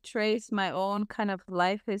just like trace my own kind of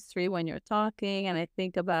life history when you're talking, and I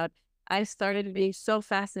think about I started being so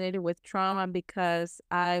fascinated with trauma because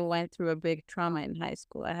I went through a big trauma in high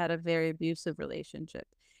school. I had a very abusive relationship,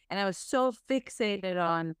 and I was so fixated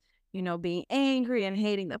on, being angry and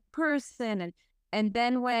hating the person, and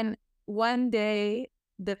then when one day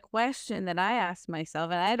the question that I asked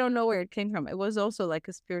myself, and I don't know where it came from, it was also like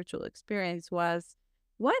a spiritual experience, was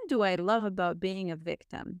what do I love about being a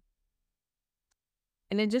victim?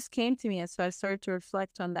 And it just came to me. And so I started to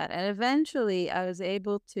reflect on that. And eventually I was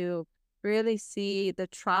able to really see the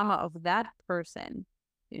trauma of that person,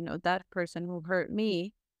 that person who hurt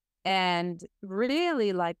me. And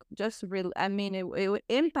really, like, just really, I mean, it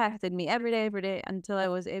impacted me every day until I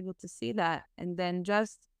was able to see that and then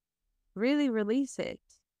just really release it.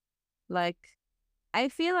 Like, I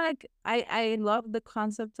feel like I love the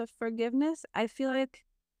concept of forgiveness. I feel like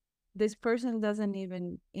this person doesn't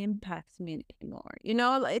even impact me anymore.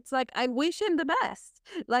 It's like I wish him the best.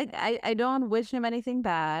 Like, I don't wish him anything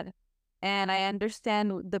bad. And I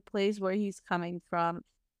understand the place where he's coming from.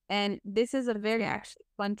 And this is a very actually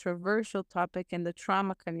controversial topic in the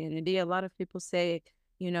trauma community. A lot of people say,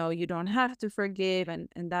 you don't have to forgive and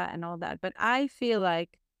that and all that. But I feel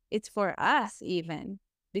like it's for us even,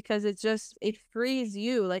 because it frees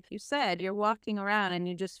you. Like you said, you're walking around and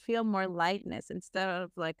you just feel more lightness instead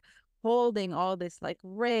of like holding all this like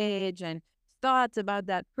rage and thoughts about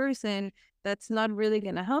that person that's not really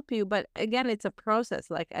going to help you. But again, it's a process.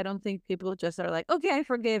 Like, I don't think people just are like, okay, I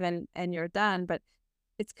forgive and you're done. But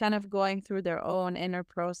it's kind of going through their own inner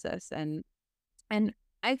process. And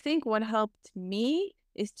I think what helped me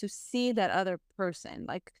is to see that other person.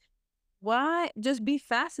 Like, why just be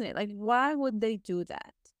fascinated? Like, why would they do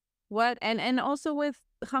that? What and also with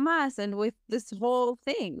Hamas and with this whole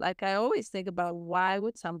thing, like, I always think about why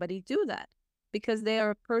would somebody do that? Because they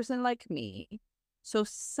are a person like me. So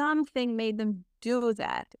something made them do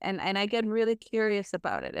that. And I get really curious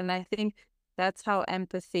about it. And I think that's how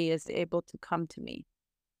empathy is able to come to me.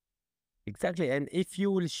 Exactly. And if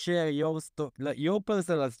you will share your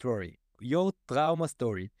personal story, your trauma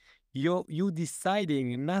story, you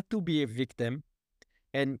deciding not to be a victim,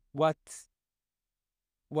 and what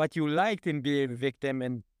you liked in being a victim,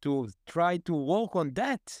 and to try to work on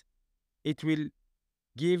that, it will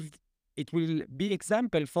be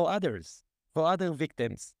example for others, for other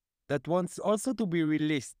victims that wants also to be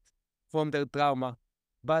released from their trauma,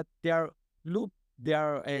 but they are looping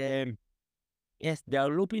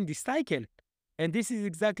the cycle. And this is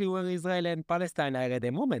exactly where Israel and Palestine are at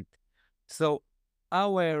the moment. So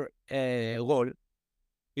our role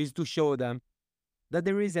is to show them that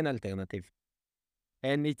there is an alternative,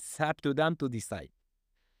 and it's up to them to decide.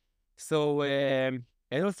 So and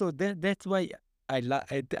also that's why I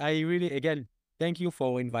really, again, thank you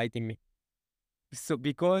for inviting me. So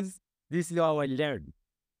because this is how I learn.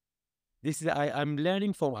 I'm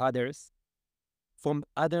learning from others, from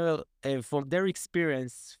their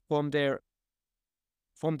experience, from their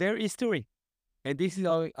history, and this is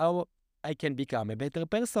how I can become a better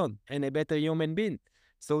person and a better human being.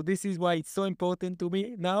 So this is why it's so important to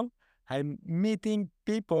me now. I'm meeting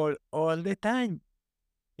people all the time,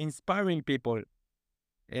 inspiring people,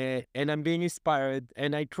 and I'm being inspired.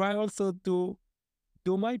 And I try also to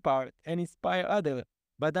do my part and inspire others.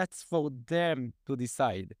 But that's for them to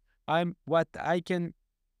decide. What I can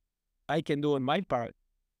do on my part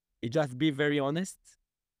is just be very honest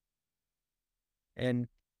and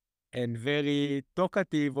very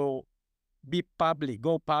talkative, or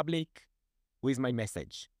go public with my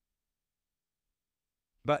message.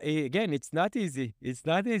 But again, it's not easy. It's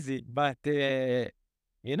not easy. But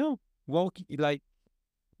work, like,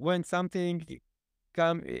 when something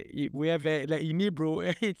come, we have like in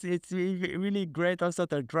Hebrew. It's really great also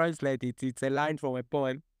to translate it. It's a line from a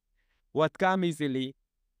poem. what come easily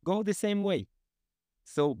go the same way.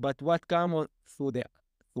 So, but what come through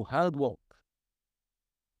hard work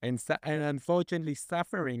and unfortunately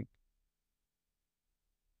suffering,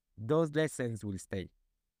 those lessons will stay.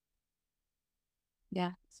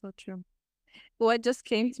 Yeah, so true. What just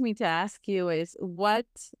came to me to ask you is what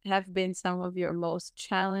have been some of your most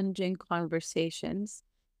challenging conversations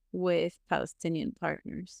with Palestinian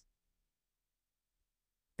partners?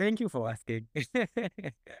 Thank you for asking.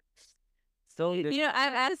 So I'm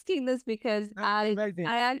asking this because I amazing.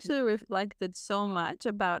 actually reflected so much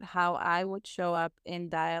about how I would show up in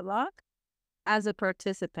dialogue as a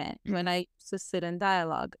participant when I used to sit in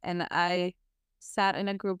dialogue, and I sat in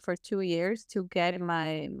a group for 2 years to get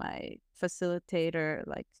my facilitator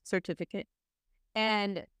like certificate.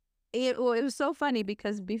 And it was so funny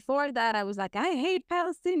because before that I was like, I hate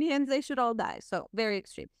Palestinians, they should all die. So very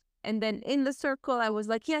extreme. And then in the circle I was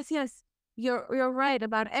like, yes, yes, you're right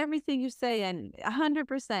about everything you say, and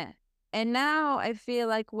 100%. And now I feel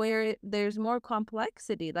like where there's more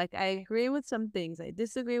complexity, like I agree with some things, I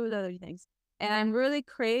disagree with other things. And I'm really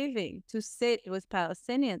craving to sit with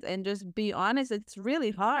Palestinians and just be honest. It's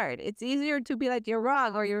really hard. It's easier to be like, you're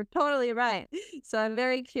wrong or you're totally right. So I'm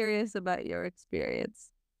very curious about your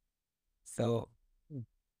experience. So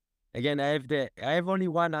again, I have only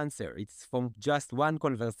one answer. It's from just one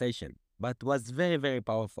conversation, but was very, very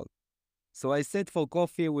powerful. So I sat for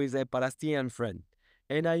coffee with a Palestinian friend,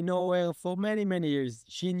 and I know her for many, many years.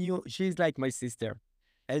 She's like my sister,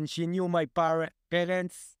 and she knew my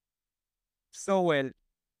parents so well.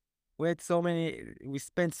 We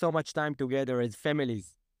spent so much time together as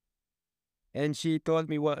families. And she told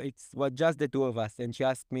me, well, it was just the two of us. And she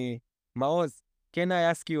asked me, Maoz, can I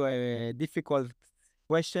ask you a difficult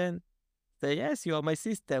question? Say, yes, you are my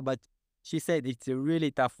sister. But she said, it's a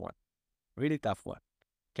really tough one. Really tough one.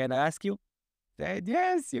 Can I ask you? Said,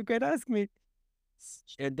 yes, you can ask me.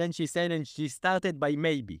 And then she said, and she started by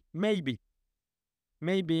maybe. Maybe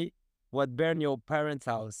what burned your parents'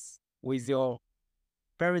 house with your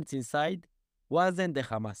parents inside wasn't the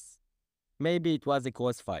Hamas. Maybe it was a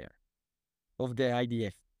crossfire of the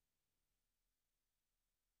IDF.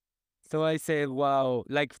 So I said, wow,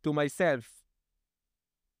 like to myself,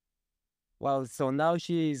 wow, so now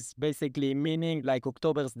she's basically meaning like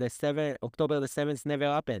October the 7th never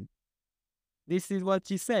happened. This is what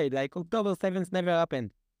she said, like October 7th never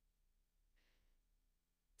happened.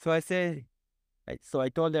 So I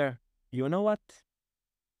told her, you know what?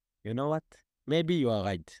 You know what? Maybe you are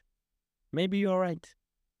right. Maybe you are right.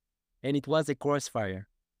 And it was a crossfire.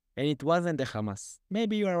 And it wasn't the Hamas.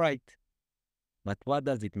 Maybe you are right. But what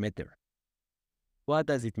does it matter? What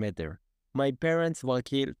does it matter? My parents were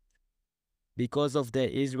killed because of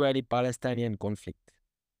the Israeli-Palestinian conflict.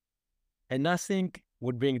 And nothing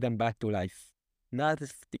would bring them back to life. Not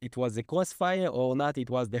if it was a crossfire or not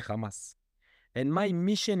it was the Hamas. And my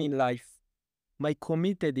mission in life, my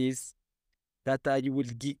committed is that I will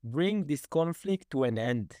bring this conflict to an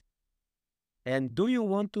end. And do you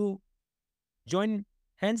want to join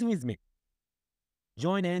hands with me?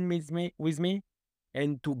 Join hands with me,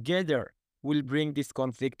 and together we'll bring this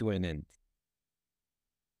conflict to an end.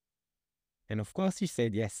 And of course, she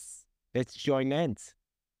said, yes, let's join hands.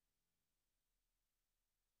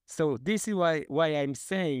 So this is why I'm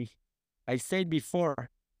saying, I said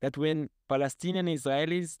before, that when Palestinian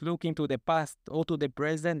Israelis look into the past or to the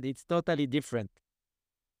present, it's totally different.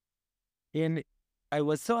 And I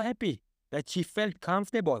was so happy that she felt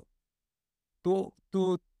comfortable to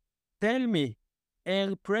tell me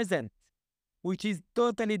her present, which is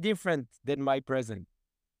totally different than my present.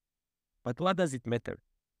 But what does it matter?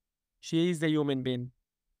 She is a human being,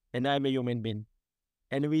 and I'm a human being.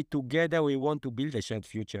 And we together, we want to build a shared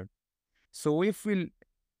future. So if we'll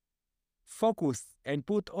focus and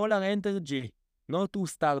put all our energy, not who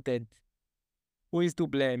started, who is to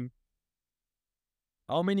blame,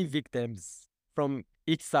 how many victims from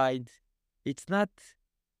each side, it's not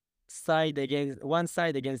one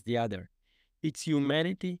side against the other. It's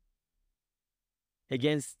humanity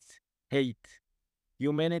against hate,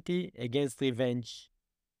 humanity against revenge,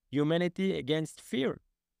 humanity against fear.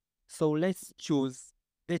 So let's choose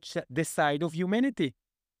the side of humanity.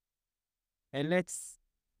 And let's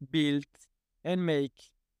build and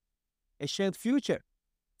make a shared future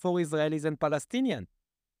for Israelis and Palestinians.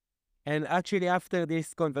 And actually, after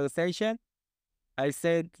this conversation, I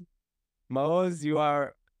said, Maoz, you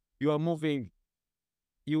are moving.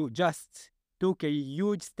 You just took a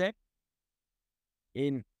huge step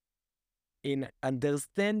in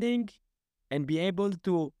understanding and be able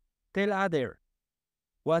to tell others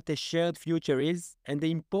what a shared future is and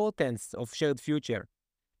the importance of shared future.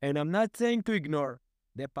 And I'm not saying to ignore.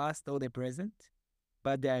 the past or the present,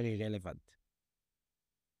 but they are irrelevant.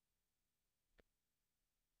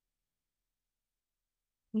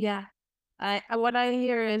 Yeah. What I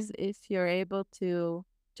hear is if you're able to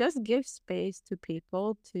just give space to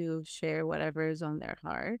people to share whatever is on their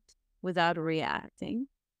heart without reacting,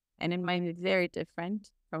 and it might be very different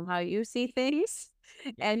from how you see things,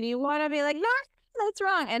 and you want to be like, no, that's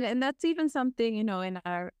wrong, and that's even something, in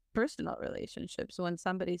our personal relationships, when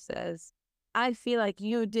somebody says, I feel like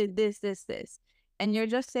you did this, and you're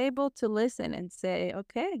just able to listen and say,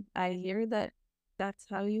 okay, I hear that that's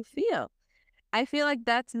how you feel. I feel like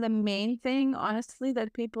that's the main thing, honestly,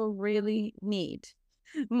 that people really need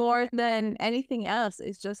more than anything else.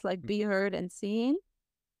 Is just like be heard and seen.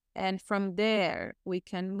 And from there, we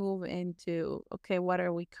can move into, okay, what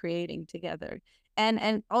are we creating together?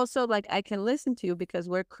 And also, like, I can listen to you because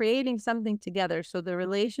we're creating something together. So the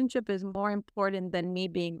relationship is more important than me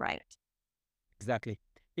being right. Exactly.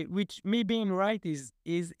 Which me being right is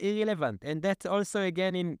irrelevant, and that's also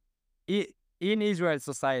again in Israel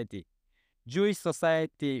society, Jewish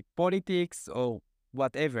society, politics or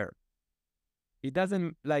whatever. It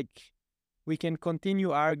doesn't like we can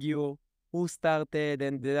continue argue who started,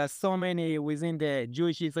 and there are so many within the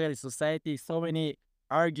Jewish Israeli society, so many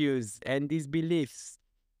argues and these beliefs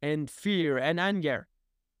and fear and anger.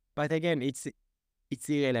 But again, it's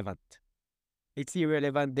irrelevant. It's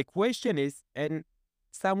irrelevant. The question is, and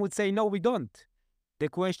some would say, no, we don't. The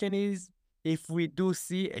question is if we do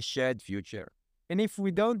see a shared future. And if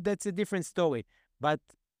we don't, that's a different story.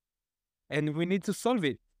 And we need to solve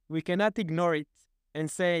it. We cannot ignore it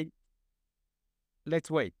and say,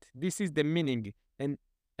 let's wait. This is the meaning and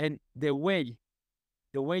the way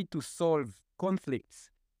to solve conflicts,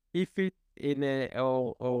 if it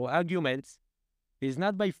or arguments, is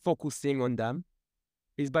not by focusing on them,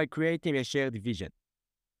 is by creating a shared vision.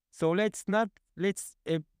 So let's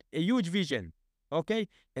a huge vision, okay?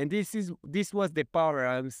 And this was the power.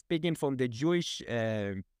 I'm speaking from the Jewish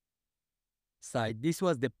side. This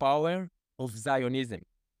was the power of Zionism.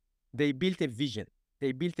 They built a vision,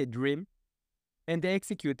 they built a dream, and they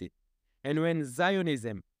executed. And when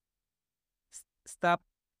Zionism stopped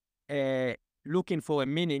looking for a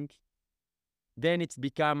meaning, then it's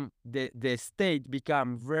become the state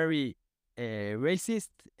become very racist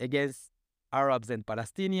against Arabs and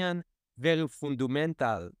Palestinians, very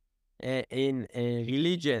fundamental in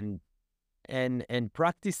religion and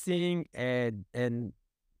practicing and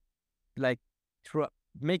like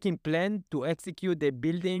making plan to execute the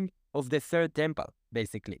building of the third temple,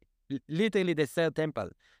 basically. Literally the third temple.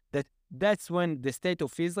 That's when the state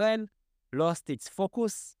of Israel lost its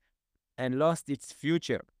focus and lost its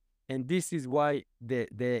future. And this is why the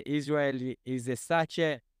Israel is such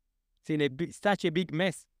a big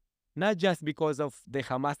mess. Not just because of the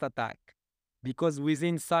Hamas attack, because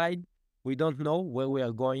within inside we don't know where we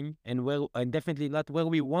are going and definitely not where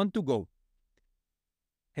we want to go.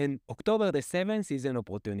 And October the 7th is an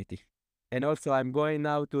opportunity. And also I'm going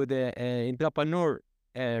now to the entrepreneur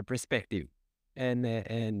perspective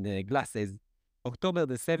and glasses. October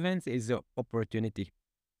the 7th is an opportunity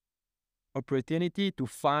to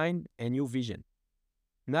find a new vision,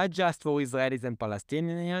 not just for Israelis and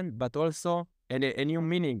Palestinians, but also a new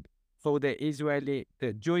meaning for the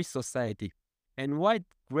Jewish society. And what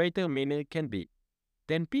greater meaning can be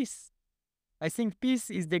than peace? I think peace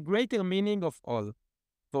is the greater meaning of all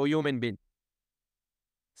for human being.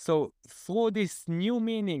 So through this new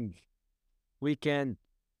meaning, we can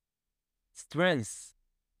strengthen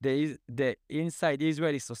the inside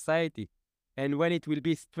Israeli society. And when it will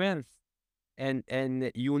be strength and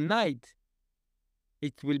unite,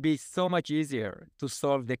 it will be so much easier to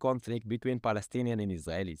solve the conflict between Palestinians and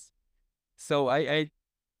Israelis. So I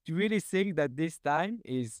really think that this time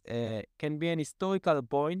can be an historical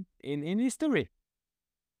point in history.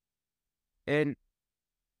 And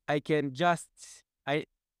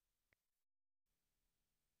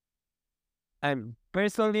I'm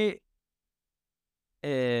personally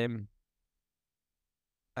I'm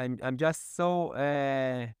just so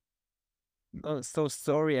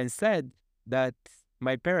sorry and sad that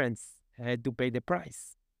my parents had to pay the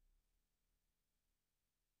price.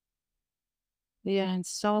 Yeah, and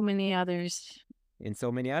so many others. And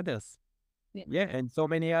so many others. Yeah. And so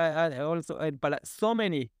many also, and so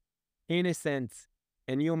many innocent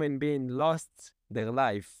and human beings lost their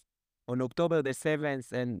life on October the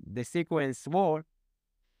 7th and the sequence war.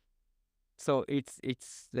 So it's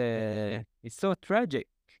so tragic,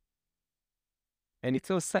 and it's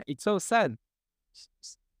so sad.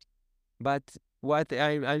 But what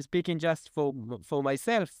I'm speaking just for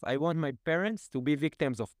myself. I want my parents to be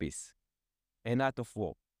victims of peace and not of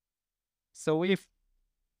war. So if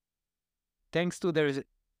thanks to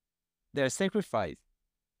their sacrifice,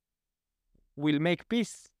 will make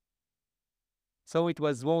peace. So it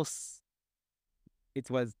was worth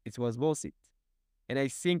worth it. And I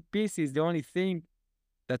think peace is the only thing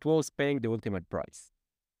that was paying the ultimate price.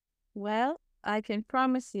 Well, I can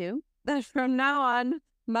promise you that from now on,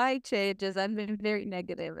 my changes, I've been very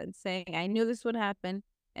negative and saying I knew this would happen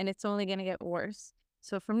and it's only going to get worse.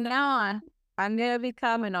 So from now on, I'm going to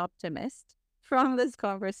become an optimist from this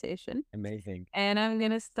conversation. Amazing. And I'm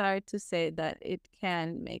going to start to say that it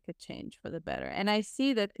can make a change for the better. And I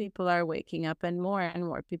see that people are waking up and more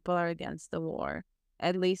people are against the war,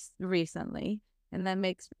 at least recently. And that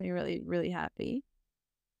makes me really, really happy.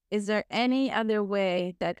 Is there any other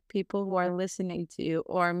way that people who are listening to you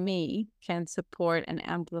or me can support and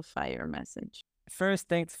amplify your message? First,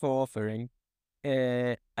 thanks for offering.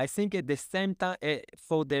 I think at the same time,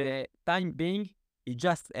 for the time being, you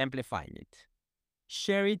just amplifying it.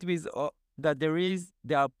 Share it with that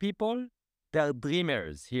there are people, there are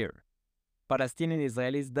dreamers here, Palestinian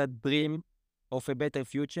Israelis that dream of a better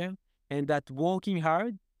future and that working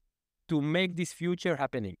hard to make this future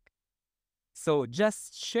happening. So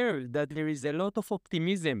just share that there is a lot of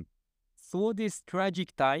optimism through this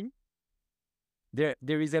tragic time. There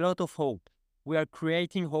is a lot of hope. We are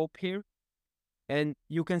creating hope here, and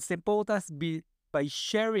you can support us by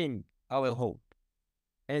sharing our hope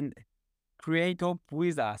and create hope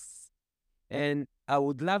with us. And I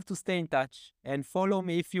would love to stay in touch and follow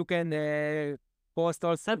me if you can post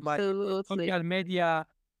also my social media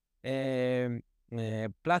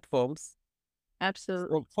platforms. Absolutely.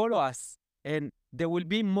 So follow us. And there will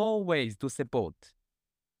be more ways to support.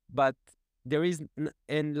 But there is,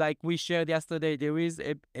 and like we shared yesterday, there is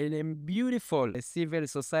a beautiful civil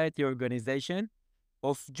society organization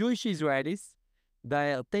of Jewish Israelis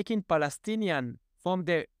that are taking Palestinian from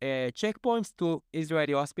the checkpoints to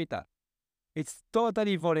Israeli hospital. It's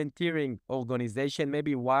totally volunteering organization,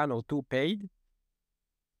 maybe 1 or 2 paid.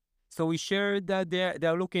 So we shared that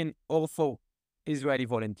they're looking all for Israeli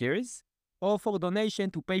volunteers, or for donation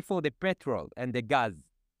to pay for the petrol and the gas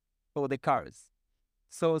for the cars.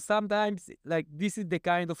 So sometimes, like, this is the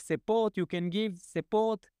kind of support you can give,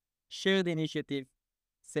 support shared initiative,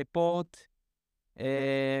 support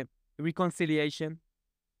reconciliation,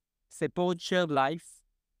 support shared life.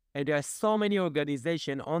 And there are so many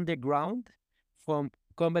organizations on the ground, from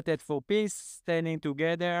Combatant for Peace, Standing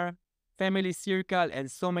Together, Family Circle,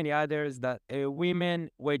 and so many others that Women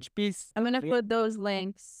Wage Peace. I'm gonna put those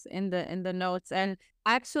links in the notes. And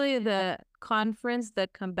actually, the conference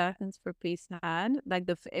that Combatants for Peace had, like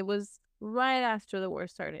it was right after the war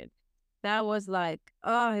started. That was like,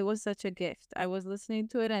 oh, it was such a gift. I was listening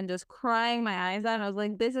to it and just crying my eyes out. I was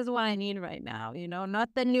like, this is what I need right now, not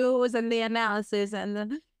the news and the analysis and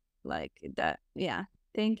the like that. Yeah,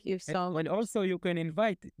 thank you so much. And also, you can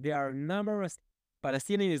invite. There are numerous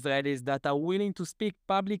Palestinian Israelis that are willing to speak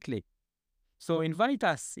publicly. So invite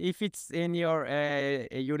us if it's in your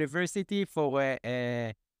university for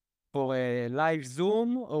a live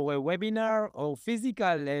Zoom or a webinar or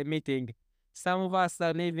physical meeting. Some of us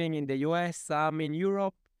are living in the US, some in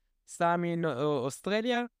Europe, some in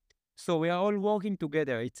Australia. So we are all working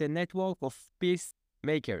together. It's a network of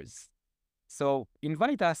peacemakers. So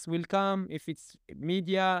invite us. We'll come if it's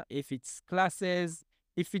media, if it's classes,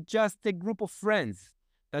 if it's just a group of friends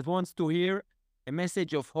that wants to hear a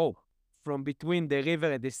message of hope from between the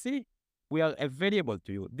river and the sea. We are available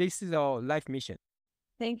to you. This is our life mission.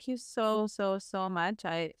 Thank you so much.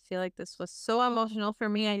 I feel like this was so emotional for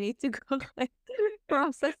me. I need to go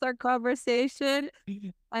process our conversation.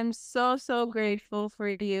 I'm so grateful for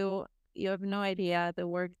you. You have no idea the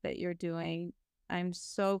work that you're doing. I'm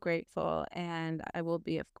so grateful, and I will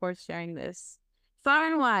be, of course, sharing this far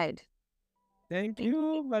and wide. Thank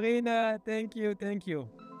you, Marina. Thank you.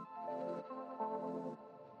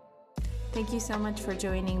 Thank you so much for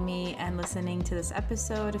joining me and listening to this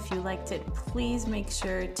episode. If you liked it, please make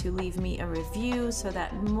sure to leave me a review so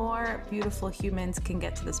that more beautiful humans can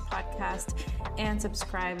get to this podcast, and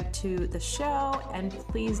subscribe to the show. And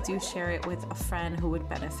please do share it with a friend who would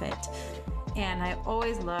benefit. And I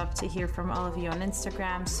always love to hear from all of you on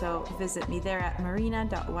Instagram, so visit me there at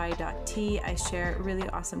marina.y.t. I share really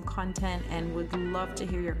awesome content and would love to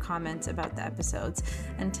hear your comments about the episodes.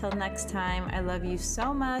 Until next time, I love you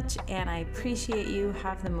so much and I appreciate you.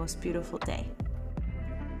 Have the most beautiful day.